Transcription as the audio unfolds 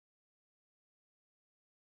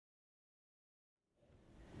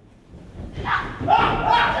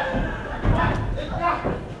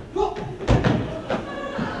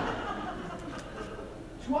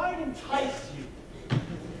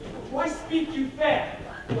you fair.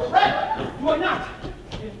 Right? Do I not?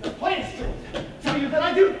 In the plainest truth, tell you that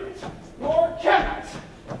I do nor cannot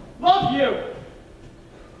love you.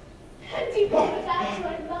 And deep into that, do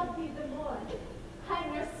I love thee the more?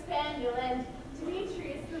 I'm your spaniel, and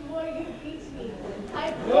Demetrius, the more you beat me,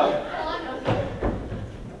 I will honor you.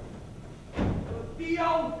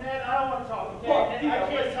 Theo, man, I don't want to talk, okay? Look, I Theo,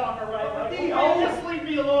 can't talk, all right? Theo. Just leave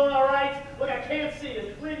me alone, all right? Look, I can't see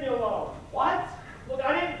it. Leave me alone. What? Look,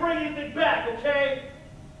 I didn't bring anything back, okay?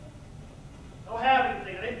 I don't have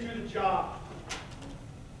anything. I didn't do the job.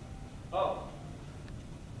 Oh.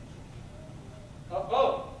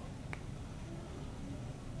 Oh.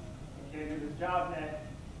 I can't do this job, Ned.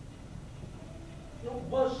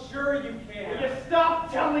 Well, sure you can. Will you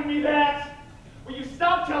stop telling me that? Will you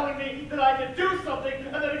stop telling me that I can do something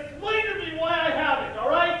and then explain to me why I haven't, all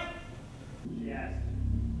right? She asked.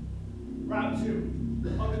 Route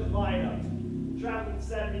 2, under the viaduct. Traveling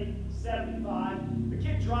 70, 75. The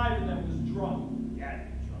kid driving them was drunk. Yeah,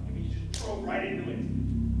 drunk. I mean, he just drove right into it.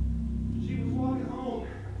 She was walking home.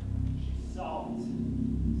 She saw it.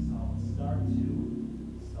 Saw it start to.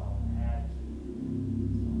 Saw it had to.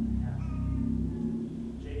 Saw it happen.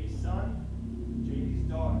 JD's son, JD's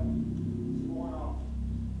daughter. It's going off.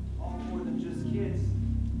 All more than just kids.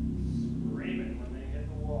 Screaming when they hit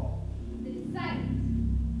the wall. The silence.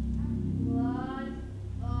 Blood.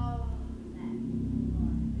 Oh, that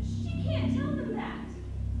blood. She can't tell them